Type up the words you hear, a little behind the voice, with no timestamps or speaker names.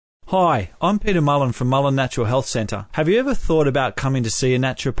Hi, I'm Peter Mullen from Mullen Natural Health Centre. Have you ever thought about coming to see a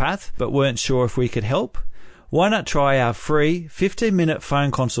naturopath but weren't sure if we could help? Why not try our free 15-minute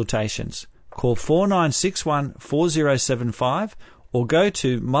phone consultations? Call 4961 4075 or go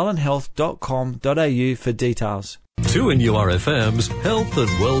to mullenhealth.com.au for details. 2NURFM's Health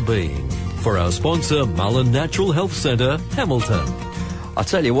and Wellbeing. For our sponsor, Mullen Natural Health Centre, Hamilton. I'll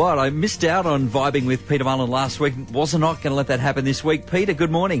tell you what, I missed out on vibing with Peter Mullen last week. Was not going to let that happen this week. Peter,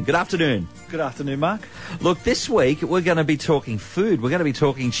 good morning. Good afternoon. Good afternoon, Mark. Look, this week we're going to be talking food. We're going to be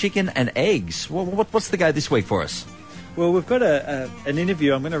talking chicken and eggs. What's the go this week for us? Well, we've got an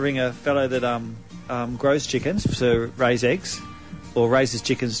interview. I'm going to ring a fellow that grows chickens to raise eggs, or raises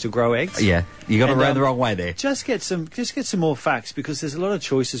chickens to grow eggs. Yeah, you got it around the wrong way there. Just get some more facts, because there's a lot of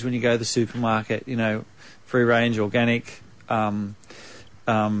choices when you go to the supermarket. You know, free range, organic,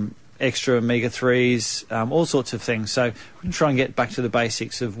 extra omega-3s, all sorts of things. So we're going to try and get back to the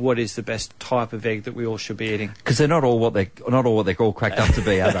basics of what is the best type of egg that we all should be eating. Because they're not all what they're all cracked up to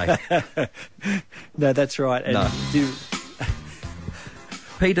be, are they? No, that's right. And no.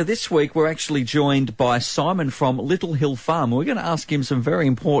 Peter, this week we're actually joined by Simon from Little Hill Farm. We're going to ask him some very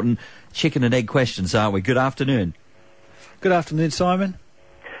important chicken and egg questions, aren't we? Good afternoon. Good afternoon, Simon.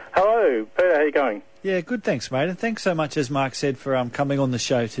 Hello, Peter. How you going? Yeah, good, thanks, mate. And thanks so much, as Mark said, for coming on the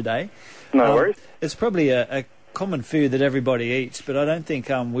show today. No worries. It's probably a common food that everybody eats, but I don't think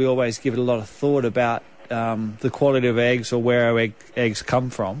we always give it a lot of thought about the quality of eggs or where our eggs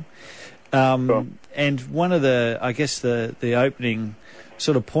come from. Sure. And one of the opening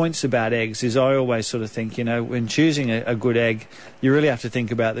sort of points about eggs is I always sort of think, you know, when choosing a good egg, you really have to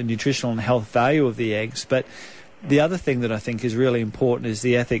think about the nutritional and health value of the eggs. But the other thing that I think is really important is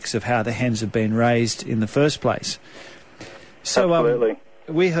the ethics of how the hens have been raised in the first place. So, absolutely.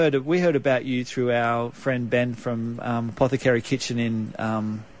 We heard about you through our friend Ben from Apothecary Kitchen in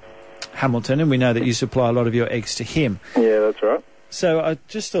Hamilton, and we know that you supply a lot of your eggs to him. Yeah, that's right. So I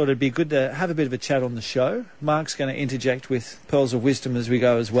just thought it'd be good to have a bit of a chat on the show. Mark's going to interject with pearls of wisdom as we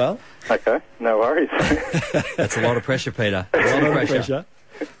go as well. Okay, no worries. That's a lot of pressure, Peter. A lot of pressure.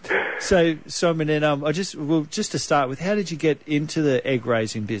 So, Simon, then just to start with, how did you get into the egg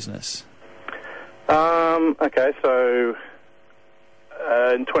raising business? Okay, so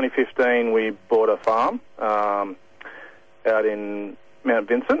in 2015 we bought a farm out in Mount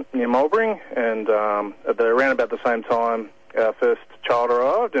Vincent near Mulberry, and around about the same time our first child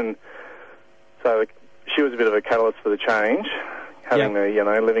arrived, and so she was a bit of a catalyst for the change. Having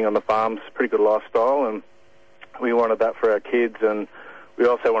living on the farm's a pretty good lifestyle, and we wanted that for our kids, and we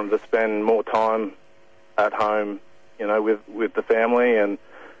also wanted to spend more time at home, you know, with the family, and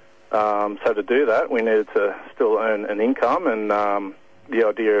so to do that, we needed to still earn an income, and the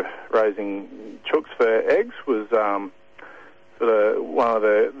idea of raising chooks for eggs was sort of one of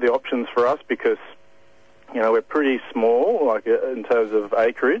the options for us, because, you know, we're pretty small, like in terms of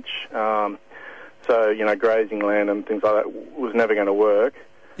acreage, so, you know, grazing land and things like that was never going to work.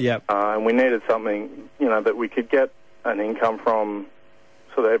 Yep. And we needed something, you know, that we could get an income from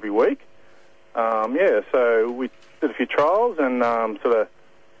sort of every week. So we did a few trials and sort of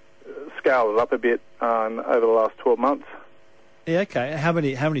scaled it up a bit over the last 12 months. Yeah, okay. How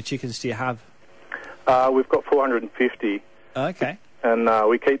many chickens do you have? We've got 450. Okay. And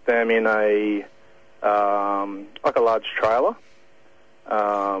we keep them in a like a large trailer.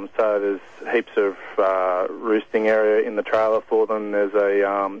 So there's heaps of roosting area in the trailer for them. There's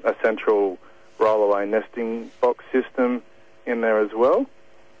a central roll-away nesting box system in there as well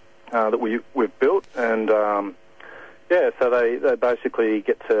that we've built, and so they basically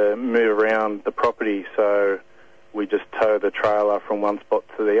get to move around the property. So we just tow the trailer from one spot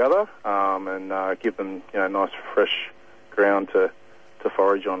to the other, and give them, you know, nice fresh ground to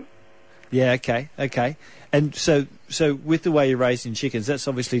forage on. Yeah, okay. And so with the way you're raising chickens, that's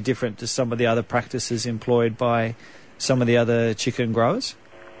obviously different to some of the other practices employed by some of the other chicken growers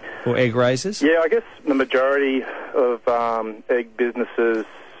or egg raisers? Yeah, I guess the majority of egg businesses,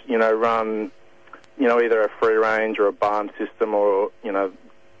 you know, run, you know, either a free range or a barn system, or, you know,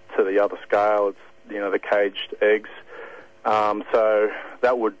 to the other scale, it's, you know, the caged eggs. So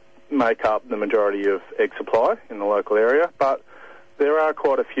that would make up the majority of egg supply in the local area. But there are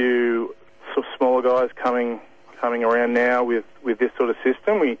quite a few sort of smaller guys coming around now with this sort of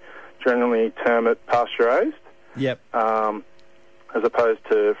system. We generally term it pasture-raised. Yep. As opposed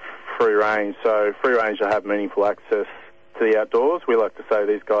to free range. So free range, they have meaningful access to the outdoors. We like to say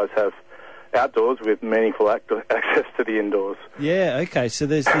these guys have outdoors with meaningful access to the indoors. Yeah, okay. So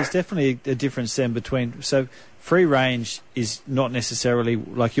there's definitely a difference then between... So free range is not necessarily...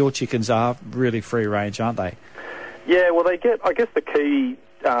 Like your chickens are really free range, aren't they? Yeah, well, they get... I guess the key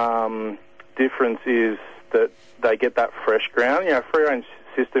difference is that they get that fresh ground. You know, free range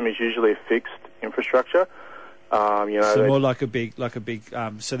system is usually a fixed infrastructure. So more like a big.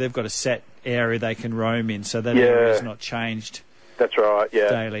 So they've got a set area they can roam in, so that area is not changed. That's right. Yeah.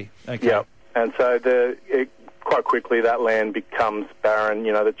 Daily. Okay. Yeah. And so quite quickly that land becomes barren.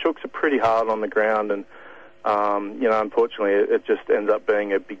 You know, the chooks are pretty hard on the ground, and unfortunately, it just ends up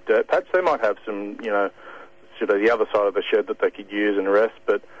being a big dirt patch. They might have some, sort of the other side of the shed that they could use and rest,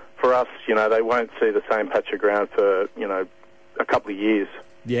 but for us, they won't see the same patch of ground for, a couple of years.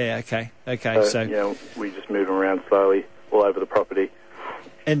 Yeah, okay. So we just move them around slowly all over the property.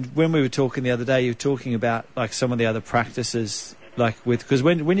 And when we were talking the other day, you were talking about, like, some of the other practices, because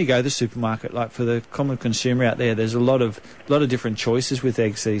when you go to the supermarket, like, for the common consumer out there, there's a lot of different choices with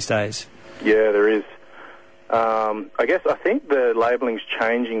eggs these days. Yeah, there is. I think the labelling's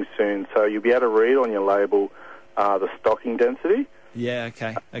changing soon, so you'll be able to read on your label the stocking density. Yeah,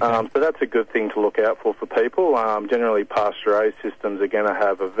 okay. So that's a good thing to look out for people. Generally, pasture-raised systems are going to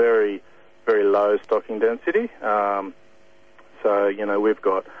have a very, very low stocking density. So, we've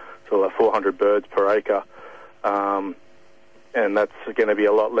got sort of 400 birds per acre, and that's going to be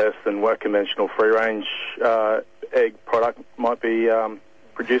a lot less than what conventional free-range egg product might be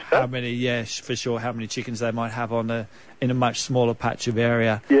produced at. How many, for sure, how many chickens they might have in a much smaller patch of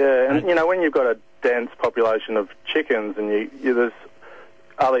area. Yeah, and, when you've got a dense population of chickens, and there's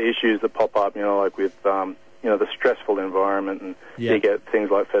other issues that pop up, like with the stressful environment, and you get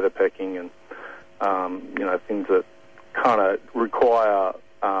things like feather pecking and things that kind of require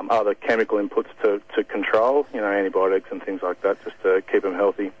other chemical inputs to control, antibiotics and things like that, just to keep them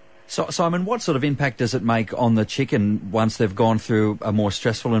healthy. So, Simon, what sort of impact does it make on the chicken once they've gone through a more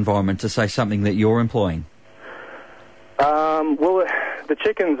stressful environment, to say something that you're employing? Well, the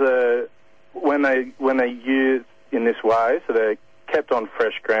chickens are, when they use in this way, so they're kept on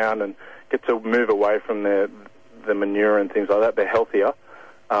fresh ground and get to move away from the manure and things like that, they're healthier.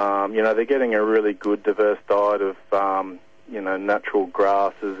 They're getting a really good diverse diet of, natural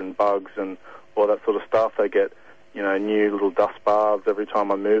grasses and bugs and all that sort of stuff. They get, new little dust baths every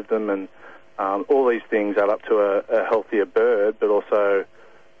time I move them, and all these things add up to a healthier bird, but also,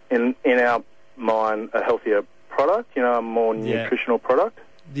 in our mind, a healthier product, a more nutritional product.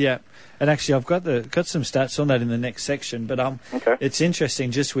 Yeah, and actually I've got some stats on that in the next section, but it's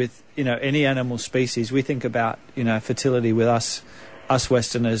interesting just with, any animal species, we think about, fertility with us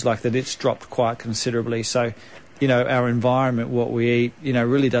Westerners, like that it's dropped quite considerably. So, our environment, what we eat,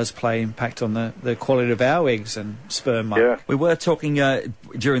 really does play impact on the quality of our eggs and sperm. Yeah. We were talking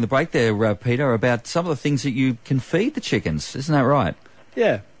during the break there, Peter, about some of the things that you can feed the chickens. Isn't that right?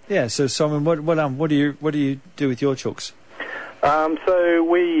 Yeah. So Simon, what do you do with your chooks? So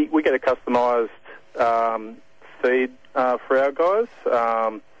we get a customised feed for our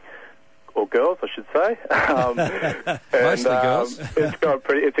guys, or girls, I should say. Mostly girls.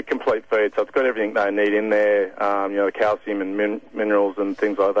 It's a complete feed, so it's got everything they need in there. Calcium and minerals and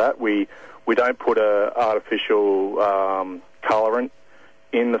things like that. We don't put a artificial colorant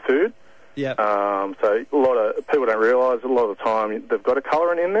in the food. Yeah. So a lot of people don't realise, a lot of the time they've got a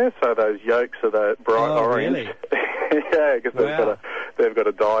colorant in there, so those yolks are the bright orange. Really? Yeah, because they've got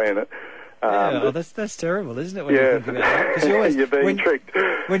a dye in it. That's terrible, isn't it? When you think about that? 'Cause you're being tricked.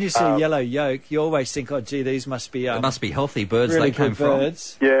 When you see yellow yolk, you always think, "Oh, gee, these must be they must be healthy birds really they came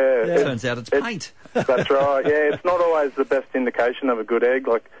birds." from." Yeah. Turns out it's paint. That's right. Yeah, it's not always the best indication of a good egg.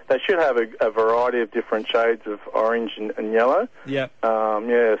 Like, they should have a variety of different shades of orange and yellow. Yeah.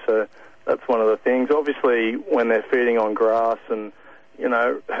 So that's one of the things. Obviously, when they're feeding on grass and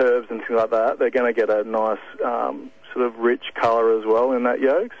herbs and things like that, they're going to get a nice sort of rich colour as well in that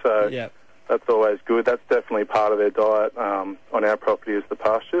yolk. So that's always good. That's definitely part of their diet on our property is the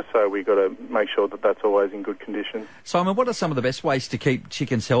pasture. So we've got to make sure that that's always in good condition. Simon, what are some of the best ways to keep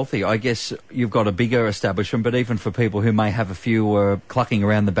chickens healthy? I guess you've got a bigger establishment, but even for people who may have a few clucking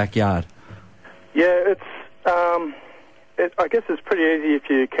around the backyard. Yeah, I guess it's pretty easy if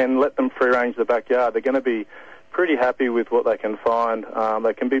you can let them free range the backyard. They're going to be pretty happy with what they can find.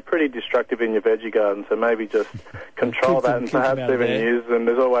 They can be pretty destructive in your veggie garden, so maybe just control that and perhaps even use them.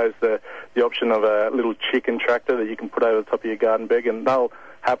 There's always the option of a little chicken tractor that you can put over the top of your garden bed, and they'll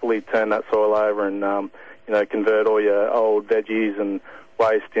happily turn that soil over and convert all your old veggies and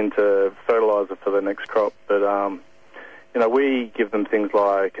waste into fertiliser for the next crop. But we give them things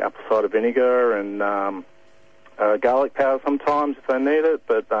like apple cider vinegar and garlic powder sometimes if they need it,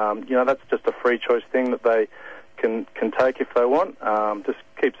 but that's just a free choice thing that they can take if they want. Just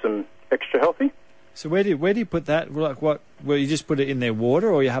keeps them extra healthy. So where do you put that? Like what? Where you just put it in their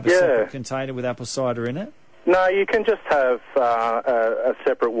water, or you have a separate container with apple cider in it? No, you can just have a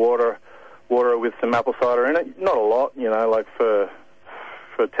separate water with some apple cider in it. Not a lot, like for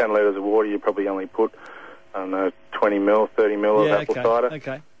 10 litres of water, you probably only put, 20 mil, 30 mil of apple cider.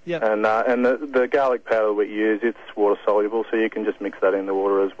 Okay. Yeah. And the garlic powder we use, it's water soluble, so you can just mix that in the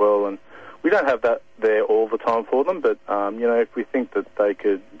water as well. And we don't have that there all the time for them, but if we think that they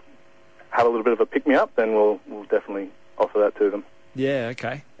could have a little bit of a pick me up, then we'll definitely offer that to them. Yeah,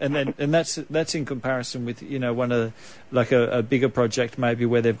 okay. And that's in comparison with, one of like a bigger project maybe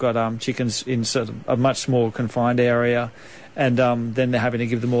where they've got chickens in sort of a much more confined area, and then they're having to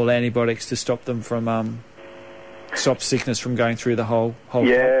give them all antibiotics to stop them from stop sickness from going through the whole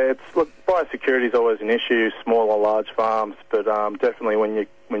Yeah, biosecurity is always an issue, small or large farms, but definitely when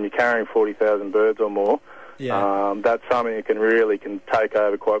you're carrying 40,000 birds or more, that's something that can take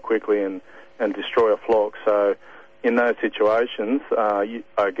over quite quickly and destroy a flock. So in those situations,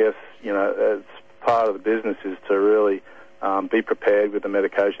 I guess, as part of the business is to really be prepared with the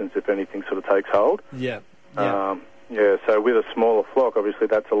medications if anything sort of takes hold. Yeah. So with a smaller flock, obviously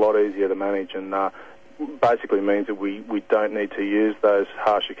that's a lot easier to manage, and basically means that we don't need to use those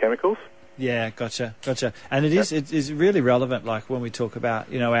harsher chemicals. Yeah, gotcha. And it is really relevant, like when we talk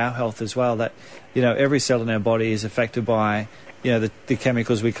about, our health as well, that, every cell in our body is affected by, the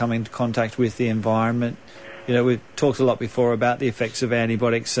chemicals we come into contact with, the environment. We've talked a lot before about the effects of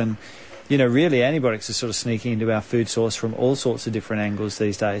antibiotics, and, really antibiotics are sort of sneaking into our food source from all sorts of different angles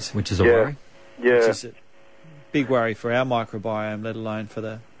these days. Which is a worry. Yeah. Which is a big worry for our microbiome, let alone for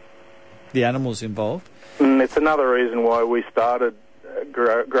the animals involved. It's another reason why we started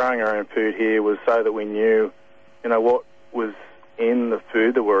growing our own food here, was so that we knew, what was in the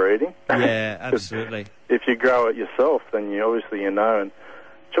food that we're eating. Yeah, absolutely. If you grow it yourself, then you know. And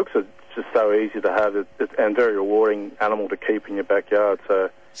chooks are just so easy to have, and very rewarding animal to keep in your backyard. So,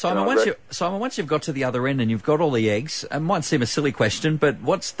 Simon, once you've got to the other end and you've got all the eggs, it might seem a silly question, but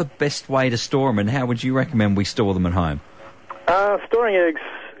what's the best way to store them, and how would you recommend we store them at home? Storing eggs,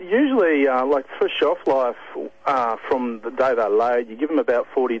 usually, like for shelf life, from the day they're laid, you give them about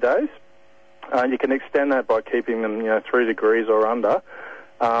 40 days. You can extend that by keeping them, 3 degrees or under.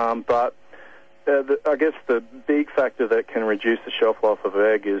 But I guess the big factor that can reduce the shelf life of an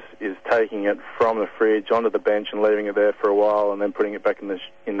egg is taking it from the fridge onto the bench and leaving it there for a while, and then putting it back in the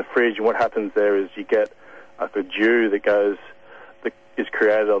fridge. And what happens there is you get like a dew that is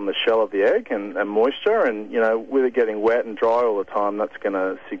created on the shell of the egg and moisture, and with it getting wet and dry all the time, that's going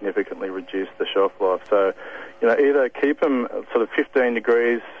to significantly reduce the shelf life. So either keep them sort of 15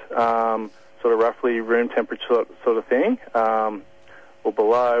 degrees, sort of roughly room temperature sort of thing, or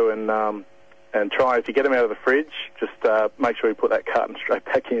below, and try, if you get them out of the fridge, just make sure you put that carton straight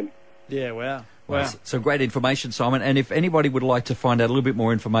back in. Yeah, wow. So great information, Simon. And if anybody would like to find out a little bit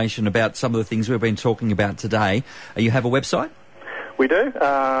more information about some of the things we've been talking about today, you have a website? We do. The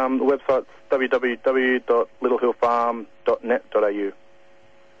website's www.littlehillfarm.net.au.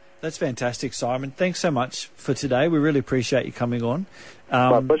 That's fantastic, Simon. Thanks so much for today. We really appreciate you coming on.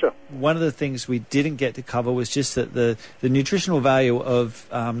 My pleasure. One of the things we didn't get to cover was just that the nutritional value of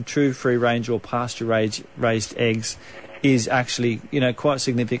true free-range or pasture-raised eggs is actually, quite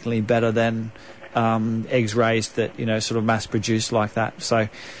significantly better than eggs raised that, sort of mass-produced like that. So,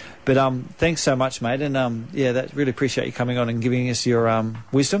 but thanks so much, mate. And, really appreciate you coming on and giving us your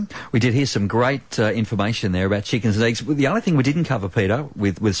wisdom. We did hear some great information there about chickens and eggs. The only thing we didn't cover, Peter,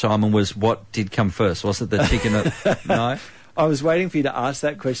 with Simon, was what did come first. Was it the chicken? No? I was waiting for you to ask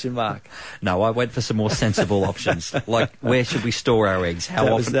that question, Mark. No, I went for some more sensible options, like where should we store our eggs?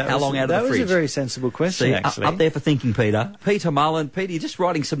 How often? How long out of the fridge? That was a very sensible question, See, actually. Up there for thinking, Peter. Peter Mullen. Peter, you're just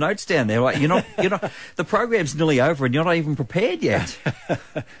writing some notes down there. Right? You're not. The program's nearly over, and you're not even prepared yet.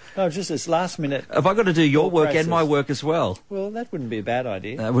 No, just this last minute. Have I got to do your work and my work as well? Well, that wouldn't be a bad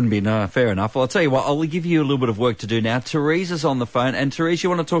idea. That wouldn't be, no, fair enough. Well, I'll tell you what, I'll give you a little bit of work to do now. Teresa's on the phone, and Teresa, you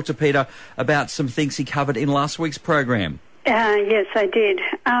want to talk to Peter about some things he covered in last week's program? Yes, I did.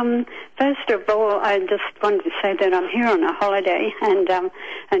 First of all, I just wanted to say that I'm here on a holiday and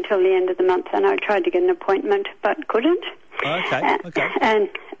until the end of the month, and I tried to get an appointment but couldn't. Okay.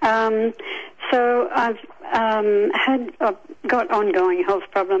 And so I've got ongoing health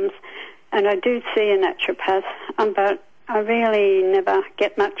problems, and I do see a naturopath, but I really never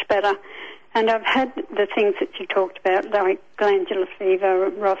get much better. And I've had the things that you talked about, like glandular fever,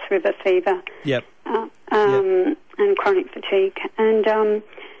 Ross River fever. Yep. And chronic fatigue. And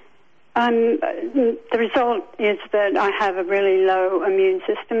the result is that I have a really low immune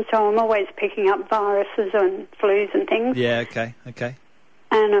system, so I'm always picking up viruses and flus and things. Yeah, okay.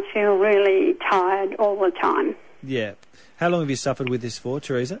 And I feel really tired all the time. Yeah. How long have you suffered with this for,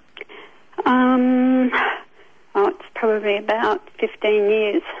 Teresa? it's probably about 15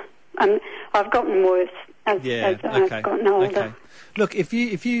 years. I've gotten worse as I've gotten older. Okay. Look, if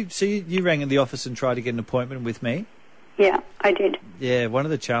you rang in the office and tried to get an appointment with me. Yeah, I did. Yeah, one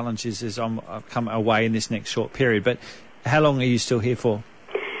of the challenges is I've come away in this next short period. But how long are you still here for?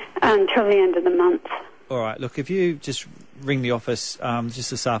 Until the end of the month. All right. Look, if you just ring the office just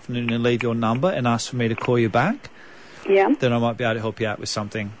this afternoon and leave your number and ask for me to call you back, then I might be able to help you out with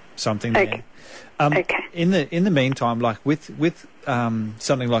something there. Okay. In the meantime, like with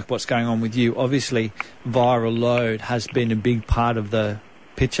something like what's going on with you, obviously viral load has been a big part of the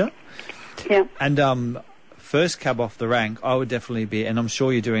picture. Yeah. And first cab off the rank, I would definitely be, and I'm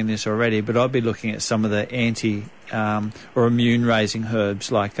sure you're doing this already, but I'd be looking at some of the anti or immune raising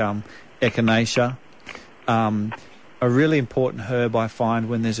herbs like echinacea. A really important herb I find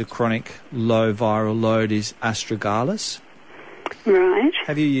when there's a chronic low viral load is astragalus. Right.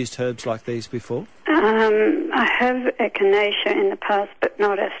 Have you used herbs like these before? I have echinacea in the past, but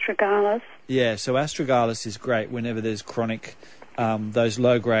not astragalus. Yeah, so astragalus is great whenever there's chronic, those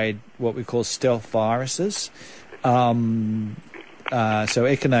low-grade, what we call stealth viruses. So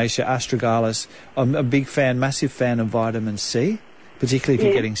echinacea, astragalus. I'm a massive fan of vitamin C, particularly if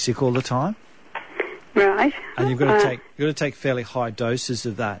you're getting sick all the time. Right. And you've got to take fairly high doses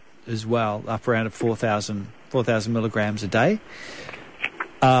of that as well, up around 4,000 milligrams a day.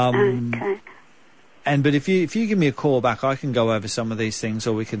 Okay. But if you give me a call back, I can go over some of these things,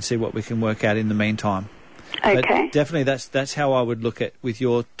 or we can see what we can work out in the meantime. Okay. But definitely, that's how I would look at with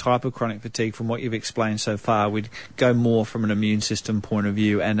your type of chronic fatigue. From what you've explained so far, we'd go more from an immune system point of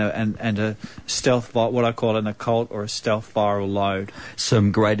view and a stealth, what I call an occult or a stealth viral load.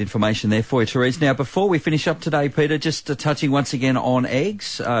 Some great information there for you, Therese. Now, before we finish up today, Peter, just touching once again on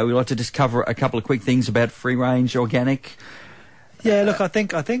eggs, we'd like to just cover a couple of quick things about free range organic. Yeah, look, I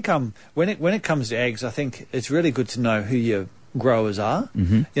think when it comes to eggs, I think it's really good to know who your growers are.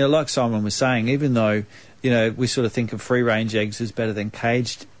 Mm-hmm. You know, like Simon was saying, even though we sort of think of free range eggs as better than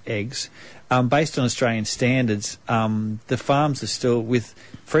caged eggs, based on Australian standards, the farms are still with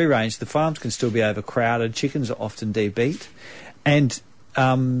free range. The farms can still be overcrowded. Chickens are often debeat, and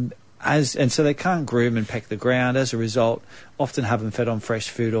so they can't groom and peck the ground. As a result, often have them fed on fresh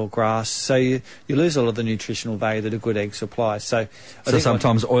food or grass. So you lose a lot of the nutritional value that a good egg supplies. So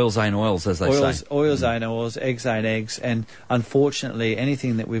sometimes oils ain't oils, as they say. Oils ain't oils, eggs ain't eggs. And unfortunately,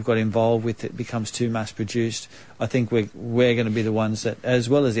 anything that we've got involved with it becomes too mass-produced. I think we're going to be the ones that, as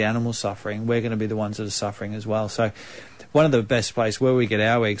well as the animals suffering, we're going to be the ones that are suffering as well. So one of the best places where we get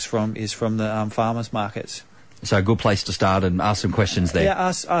our eggs from is from the farmers' markets. So a good place to start and ask some questions there. Yeah,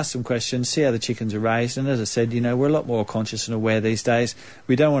 ask some questions, see how the chickens are raised. And as I said, we're a lot more conscious and aware these days.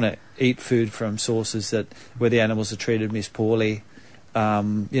 We don't want to eat food from sources where the animals are treated poorly,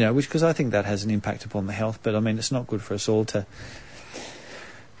 because I think that has an impact upon the health. But, I mean, it's not good for us all to,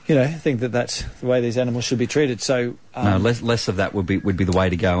 think that that's the way these animals should be treated. So no, less of that would be the way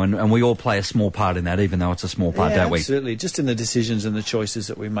to go. And we all play a small part in that, even though it's a small part, don't we? Absolutely, just in the decisions and the choices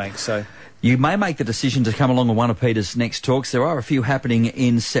that we make. So you may make the decision to come along on one of Peter's next talks. There are a few happening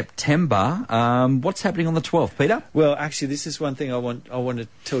in September. What's happening on the 12th, Peter? Well, actually, this is one thing I want to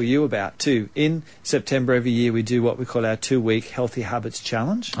tell you about too. In September every year, we do what we call our 2-week Healthy Habits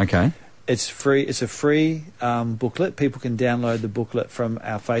Challenge. Okay. It's free. It's a free booklet. People can download the booklet from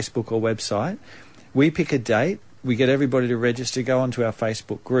our Facebook or website. We pick a date. We get everybody to register, go onto our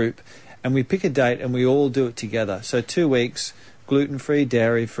Facebook group, and we pick a date and we all do it together. So 2 weeks, gluten-free,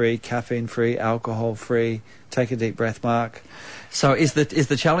 dairy-free, caffeine-free, alcohol-free. Take a deep breath, Mark. So is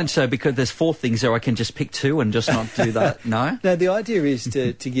the challenge, so because there's 4 things there, I can just pick 2 and just not do that? No? No, the idea is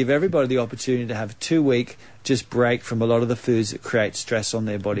to give everybody the opportunity to have a 2-week just break from a lot of the foods that create stress on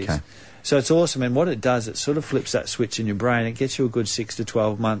their bodies. Okay. So it's awesome, and what it does, it sort of flips that switch in your brain. It gets you a good 6 to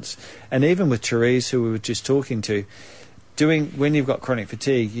 12 months. And even with Therese, who we were just talking to, when you've got chronic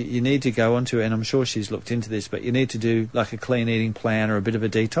fatigue, you need to go onto, and I'm sure she's looked into this, but you need to do like a clean eating plan or a bit of a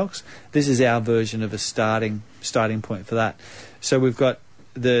detox. This is our version of a starting point for that. So we've got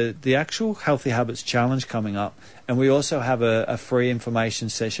the actual Healthy Habits Challenge coming up, and we also have a free information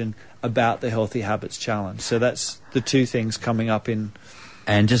session about the Healthy Habits Challenge. So that's the 2 things coming up in.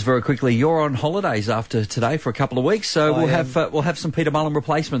 And just very quickly, you're on holidays after today for a couple of weeks, so we'll have some Peter Mullen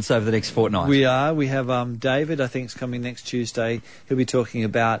replacements over the next fortnight. We are. We have David, I think, is coming next Tuesday. He'll be talking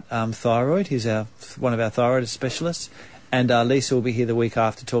about thyroid. He's one of our thyroid specialists. And Lisa will be here the week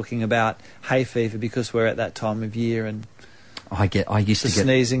after talking about hay fever, because we're at that time of year. And I get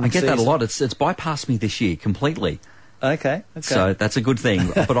sneezing. I get that a lot. It's bypassed me this year completely. Okay. So that's a good thing.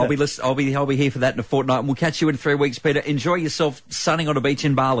 But I'll be here for that in a fortnight, and we'll catch you in 3 weeks, Peter. Enjoy yourself sunning on a beach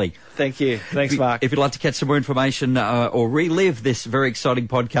in Bali. Thank you. Thanks, Mark. If you'd like to catch some more information or relive this very exciting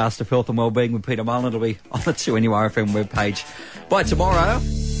podcast of health and wellbeing with Peter Mullen, it'll be on the 2NURFM webpage. By tomorrow.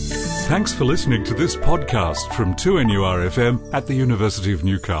 Thanks for listening to this podcast from 2NURFM at the University of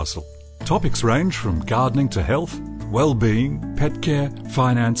Newcastle. Topics range from gardening to health, well-being, pet care,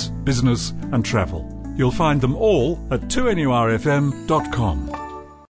 finance, business and travel. You'll find them all at 2NURFM.com.